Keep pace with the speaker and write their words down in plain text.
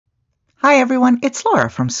Hi everyone, it's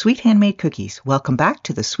Laura from Sweet Handmade Cookies. Welcome back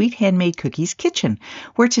to the Sweet Handmade Cookies kitchen,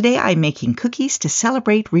 where today I'm making cookies to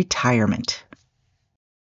celebrate retirement.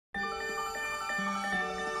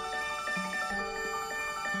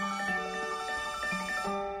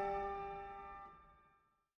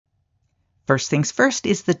 First things first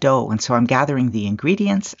is the dough, and so I'm gathering the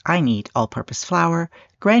ingredients. I need all-purpose flour,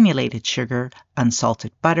 granulated sugar,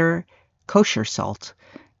 unsalted butter, kosher salt,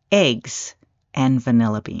 eggs, and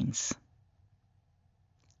vanilla beans.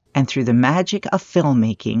 And through the magic of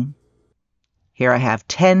filmmaking, here I have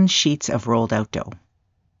 10 sheets of rolled out dough.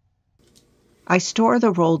 I store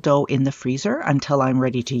the rolled dough in the freezer until I'm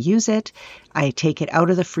ready to use it. I take it out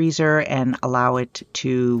of the freezer and allow it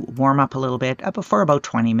to warm up a little bit for about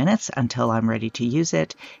 20 minutes until I'm ready to use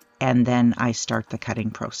it. And then I start the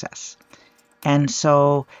cutting process. And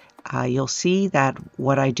so you'll see that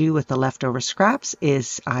what I do with the leftover scraps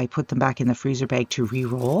is I put them back in the freezer bag to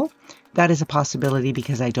re-roll. That is a possibility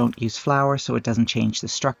because I don't use flour, so it doesn't change the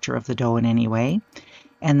structure of the dough in any way.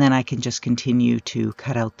 And then I can just continue to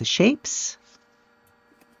cut out the shapes.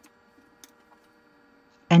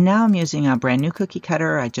 And now I'm using a brand new cookie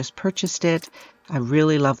cutter. I just purchased it. I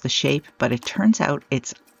really love the shape, but it turns out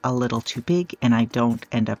it's a little too big and I don't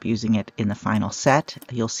end up using it in the final set.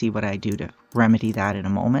 You'll see what I do to remedy that in a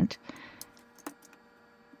moment.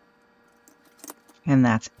 And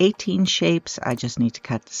that's 18 shapes. I just need to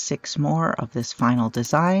cut 6 more of this final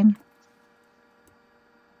design.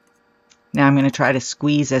 Now I'm going to try to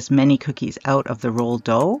squeeze as many cookies out of the rolled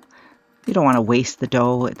dough. You don't want to waste the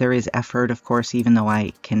dough. There is effort, of course, even though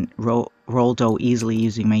I can roll dough easily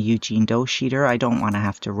using my Eugene dough sheeter. I don't want to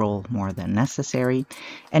have to roll more than necessary.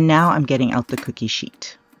 And now I'm getting out the cookie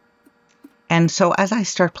sheet. And so as I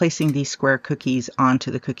start placing these square cookies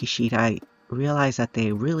onto the cookie sheet, I realize that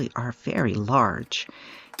they really are very large.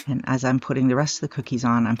 And as I'm putting the rest of the cookies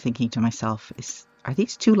on, I'm thinking to myself, are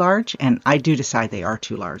these too large? And I do decide they are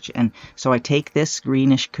too large. And so I take this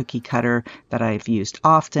greenish cookie cutter that I've used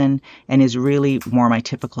often and is really more my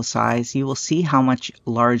typical size. You will see how much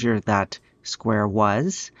larger that square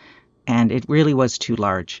was. And it really was too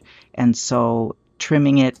large. And so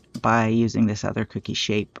trimming it by using this other cookie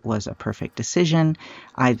shape was a perfect decision.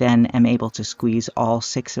 I then am able to squeeze all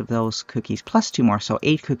 6 of those cookies plus 2 more, so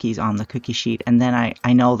 8 cookies on the cookie sheet. And then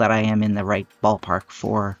I know that I am in the right ballpark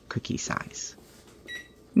for cookie size.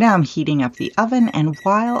 Now I'm heating up the oven, and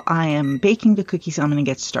while I am baking the cookies, I'm going to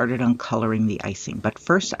get started on coloring the icing. But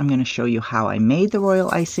first, I'm going to show you how I made the royal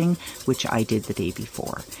icing, which I did the day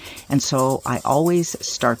before. And so I always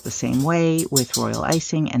start the same way with royal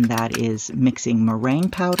icing, and that is mixing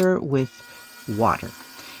meringue powder with water.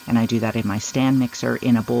 And I do that in my stand mixer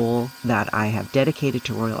in a bowl that I have dedicated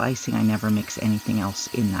to royal icing. I never mix anything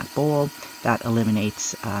else in that bowl. That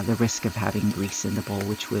eliminates the risk of having grease in the bowl,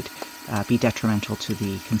 which would be detrimental to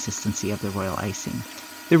the consistency of the royal icing.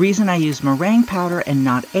 The reason I use meringue powder and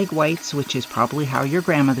not egg whites, which is probably how your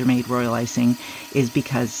grandmother made royal icing, is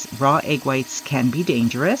because raw egg whites can be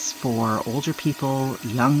dangerous for older people,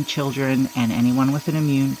 young children, and anyone with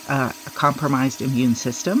a compromised immune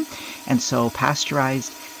system. And so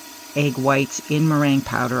pasteurized egg whites in meringue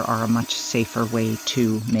powder are a much safer way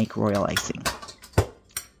to make royal icing.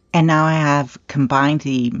 And now I have combined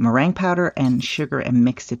the meringue powder and sugar and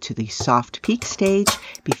mixed it to the soft peak stage.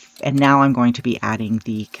 And now I'm going to be adding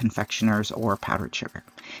the confectioner's or powdered sugar.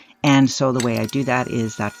 And so the way I do that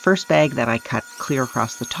is that first bag that I cut clear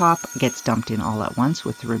across the top gets dumped in all at once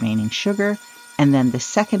with the remaining sugar. And then the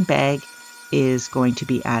second bag is going to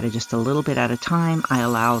be added just a little bit at a time. I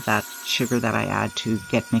allow that sugar that I add to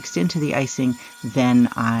get mixed into the icing. Then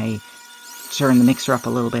I turn the mixer up a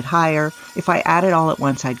little bit higher. If I add it all at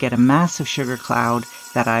once, I'd get a massive sugar cloud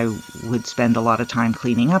that I would spend a lot of time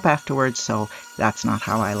cleaning up afterwards, so that's not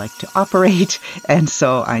how I like to operate, and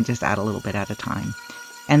so I just add a little bit at a time.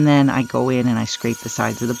 And then I go in and I scrape the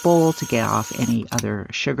sides of the bowl to get off any other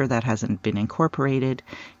sugar that hasn't been incorporated,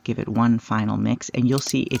 give it one final mix, and you'll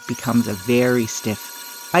see it becomes a very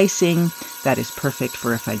stiff icing that is perfect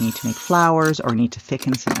for if I need to make flowers or need to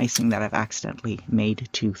thicken some icing that I've accidentally made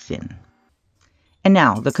too thin. And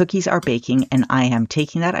now the cookies are baking, and I am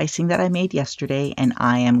taking that icing that I made yesterday and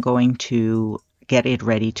I am going to get it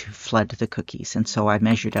ready to flood the cookies. And so I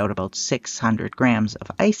measured out about 600 grams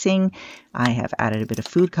of icing. I have added a bit of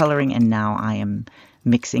food coloring, and now I am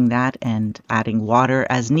mixing that and adding water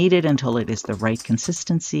as needed until it is the right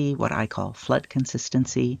consistency, what I call flood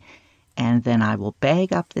consistency. And then I will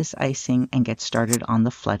bag up this icing and get started on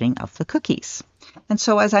the flooding of the cookies. And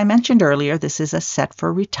so as I mentioned earlier, this is a set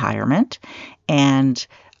for retirement, and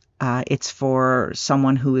It's for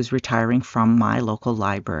someone who is retiring from my local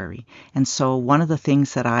library. And so one of the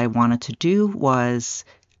things that I wanted to do was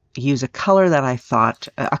use a color that I thought,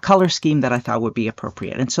 a color scheme that I thought would be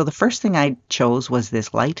appropriate. And so the first thing I chose was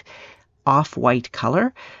this light off-white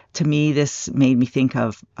color. To me, this made me think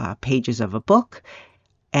of pages of a book.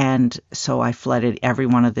 And so I flooded every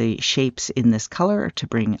one of the shapes in this color to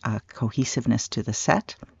bring a cohesiveness to the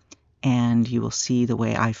set. And you will see the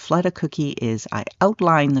way I flood a cookie is I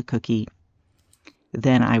outline the cookie,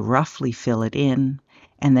 then I roughly fill it in,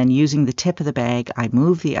 and then using the tip of the bag, I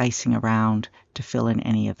move the icing around to fill in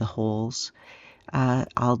any of the holes.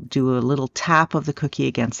 I'll do a little tap of the cookie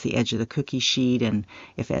against the edge of the cookie sheet, and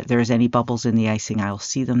if there's any bubbles in the icing, I'll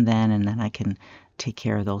see them then, and then I can take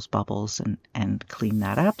care of those bubbles and clean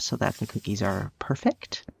that up so that the cookies are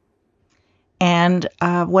perfect. And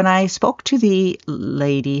when I spoke to the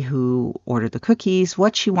lady who ordered the cookies,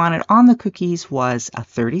 what she wanted on the cookies was a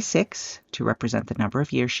 36 to represent the number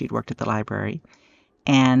of years she'd worked at the library,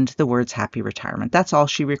 and the words Happy Retirement. That's all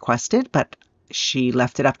she requested, but she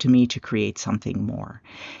left it up to me to create something more.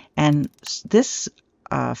 And this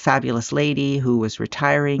fabulous lady who was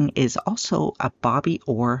retiring is also a Bobby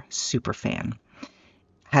Orr superfan.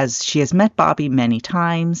 She has met Bobby many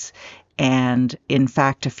times, and in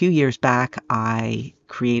fact, a few years back, I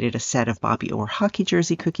created a set of Bobby Orr hockey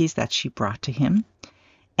jersey cookies that she brought to him.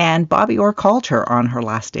 And Bobby Orr called her on her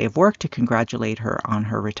last day of work to congratulate her on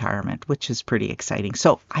her retirement, which is pretty exciting.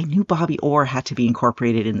 So I knew Bobby Orr had to be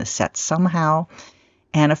incorporated in the set somehow.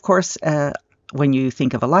 And of course, when you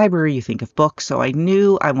think of a library, you think of books. So I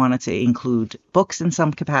knew I wanted to include books in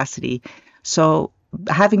some capacity. So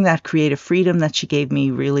having that creative freedom that she gave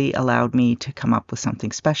me really allowed me to come up with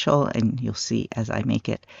something special. And you'll see as I make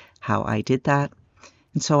it how I did that.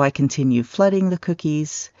 And so I continue flooding the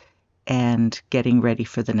cookies and getting ready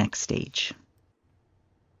for the next stage.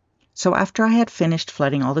 So after I had finished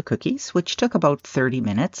flooding all the cookies, which took about 30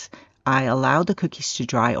 minutes, I allowed the cookies to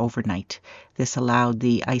dry overnight. This allowed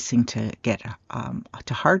the icing to get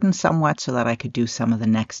to harden somewhat so that I could do some of the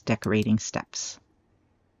next decorating steps.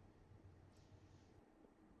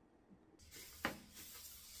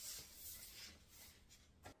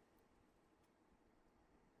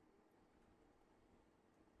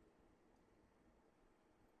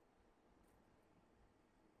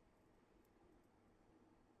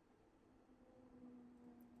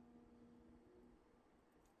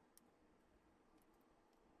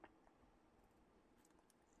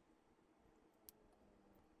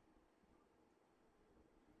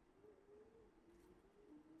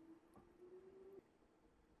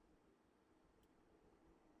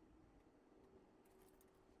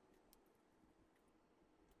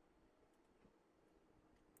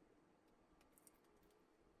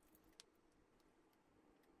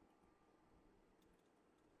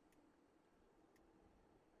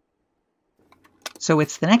 So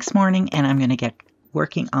it's the next morning and I'm going to get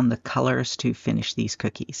working on the colors to finish these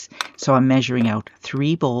cookies. So I'm measuring out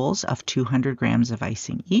 3 bowls of 200 grams of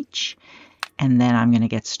icing each, and then I'm going to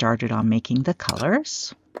get started on making the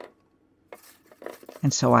colors.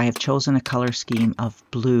 And so I have chosen a color scheme of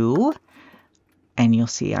blue, and you'll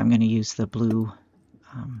see I'm going to use the blue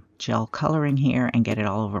gel coloring here and get it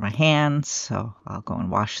all over my hands, so I'll go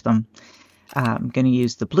and wash them. I'm going to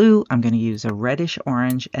use the blue, I'm going to use a reddish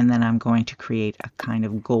orange, and then I'm going to create a kind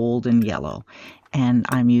of golden yellow. And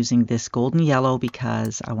I'm using this golden yellow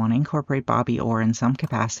because I want to incorporate Bobby Orr in some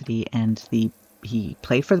capacity, and he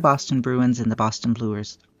played for the Boston Bruins, and the Boston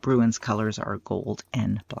Bruins colors are gold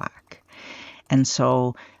and black. And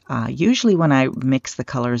so usually when I mix the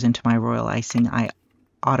colors into my royal icing, I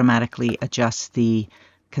automatically adjust the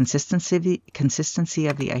consistency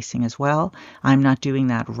of the icing as well. I'm not doing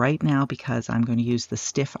that right now because I'm going to use the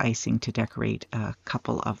stiff icing to decorate a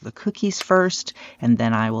couple of the cookies first, and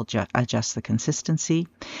then I will adjust the consistency.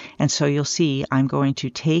 And so you'll see I'm going to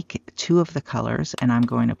take 2 of the colors and I'm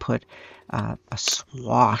going to put a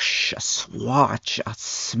swatch, a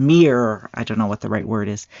smear, I don't know what the right word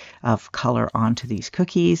is, of color onto these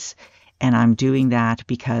cookies. And I'm doing that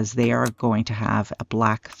because they are going to have a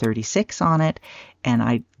black 36 on it, and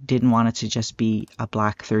I didn't want it to just be a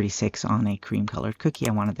black 36 on a cream colored cookie.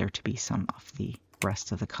 I wanted there to be some of the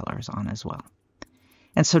rest of the colors on as well.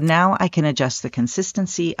 And so now I can adjust the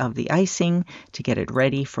consistency of the icing to get it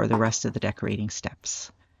ready for the rest of the decorating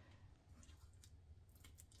steps.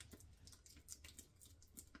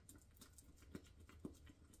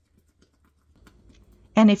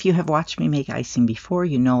 And if you have watched me make icing before,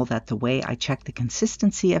 you know that the way I check the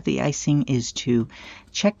consistency of the icing is to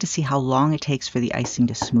check to see how long it takes for the icing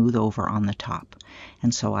to smooth over on the top.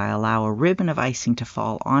 And so I allow a ribbon of icing to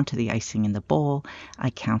fall onto the icing in the bowl. I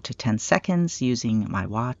count to 10 seconds using my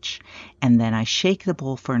watch, and then I shake the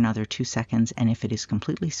bowl for another 2 seconds, and if it is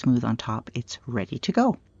completely smooth on top, it's ready to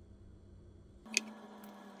go.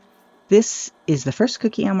 This is the first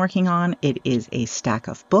cookie I'm working on. It is a stack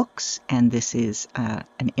of books, and this is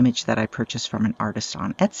an image that I purchased from an artist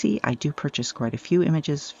on Etsy. I do purchase quite a few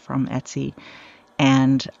images from Etsy,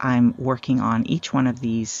 and I'm working on each one of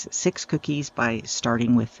these 6 cookies by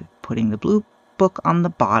starting with putting the blue book on the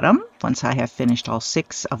bottom. Once I have finished all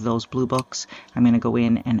 6 of those blue books, I'm going to go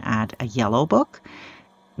in and add a yellow book,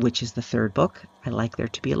 which is the 3rd book. I like there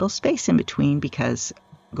to be a little space in between because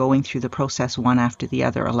going through the process one after the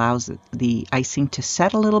other allows the icing to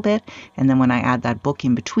set a little bit, and then when I add that book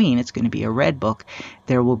in between, it's going to be a red book,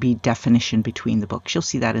 there will be definition between the books. You'll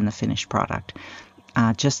see that in the finished product.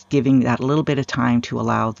 Just giving that a little bit of time to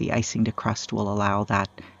allow the icing to crust will allow that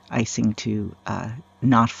icing to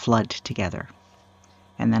not flood together.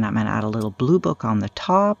 And then I'm going to add a little blue book on the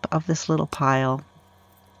top of this little pile,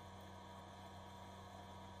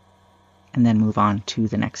 and then move on to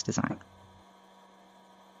the next design.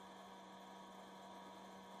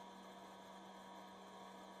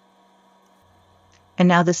 And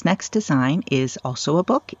now this next design is also a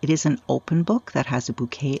book. It is an open book that has a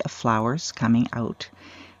bouquet of flowers coming out,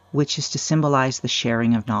 which is to symbolize the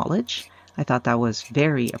sharing of knowledge. I thought that was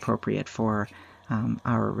very appropriate for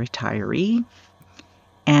our retiree.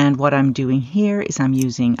 And what I'm doing here is I'm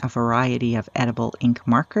using a variety of edible ink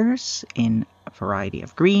markers in a variety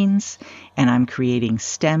of greens, and I'm creating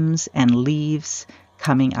stems and leaves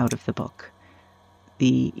coming out of the book.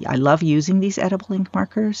 I love using these edible ink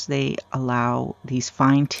markers. These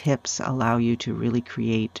fine tips allow you to really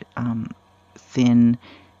create thin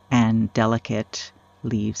and delicate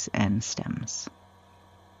leaves and stems.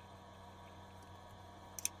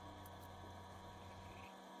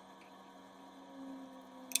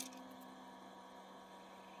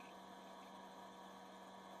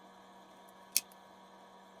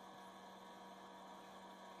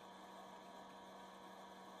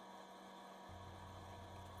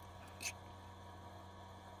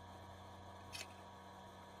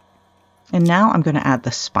 And now I'm going to add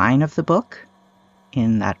the spine of the book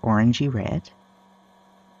in that orangey red.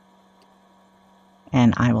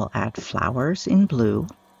 And I will add flowers in blue.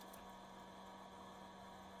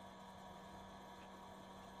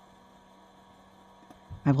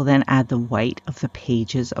 I will then add the white of the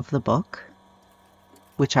pages of the book,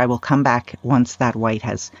 which I will come back once that white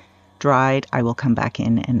has dried. I will come back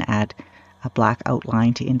in and add a black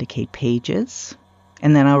outline to indicate pages.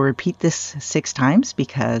 And then I'll repeat this 6 times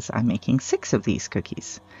because I'm making 6 of these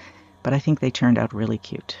cookies. But I think they turned out really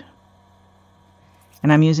cute.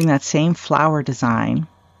 And I'm using that same flower design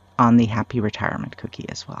on the Happy Retirement cookie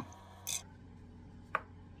as well.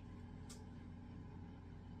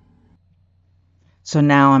 So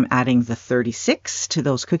now I'm adding the 36 to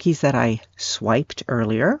those cookies that I swiped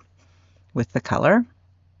earlier with the color.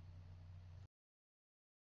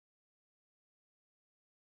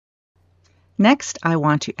 Next, I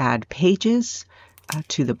want to add pages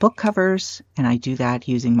to the book covers, and I do that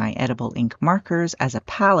using my edible ink markers as a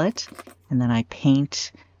palette, and then I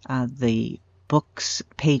paint the books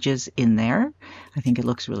pages in there. I think it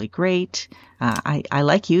looks really great. I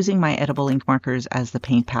like using my edible ink markers as the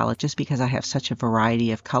paint palette just because I have such a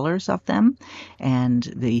variety of colors of them, and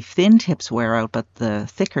the thin tips wear out, but the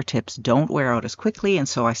thicker tips don't wear out as quickly, and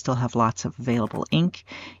so I still have lots of available ink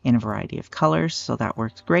in a variety of colors, so that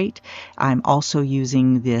works great. I'm also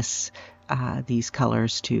using these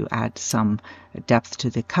colors to add some depth to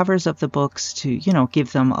the covers of the books to,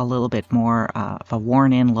 give them a little bit more of a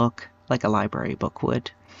worn-in look like a library book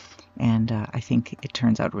would. And I think it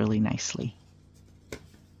turns out really nicely.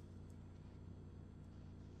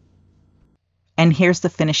 And here's the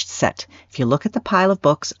finished set. If you look at the pile of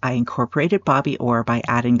books, I incorporated Bobby Orr by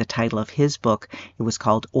adding the title of his book. It was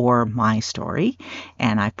called Orr My Story,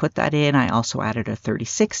 and I put that in. I also added a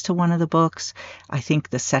 36 to one of the books. I think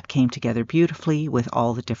the set came together beautifully with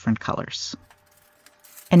all the different colors.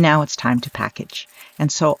 And now it's time to package. And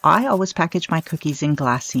so I always package my cookies in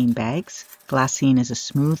glassine bags. Glassine is a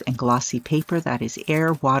smooth and glossy paper that is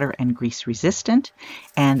air, water, and grease resistant.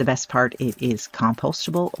 And the best part, it is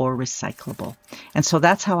compostable or recyclable. And so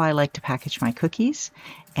that's how I like to package my cookies.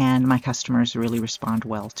 And my customers really respond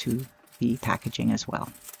well to the packaging as well.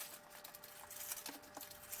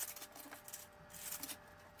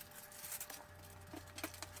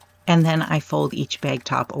 And then I fold each bag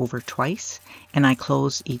top over twice, and I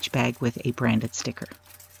close each bag with a branded sticker.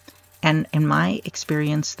 And in my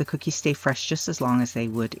experience, the cookies stay fresh just as long as they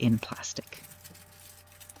would in plastic.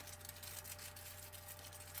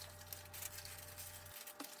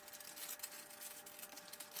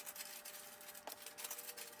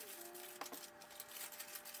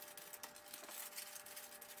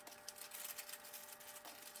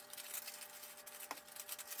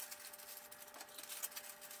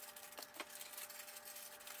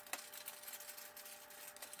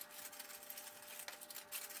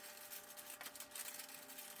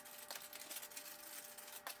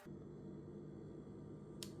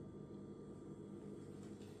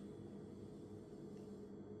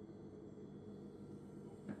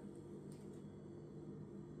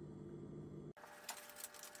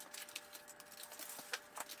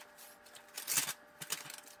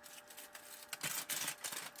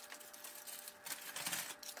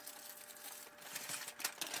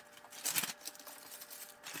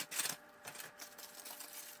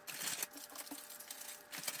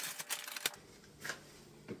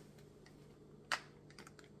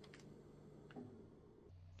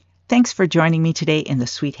 Thanks for joining me today in the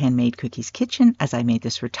Sweet Handmade Cookies kitchen as I made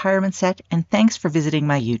this retirement set, and thanks for visiting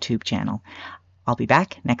my YouTube channel. I'll be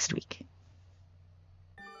back next week.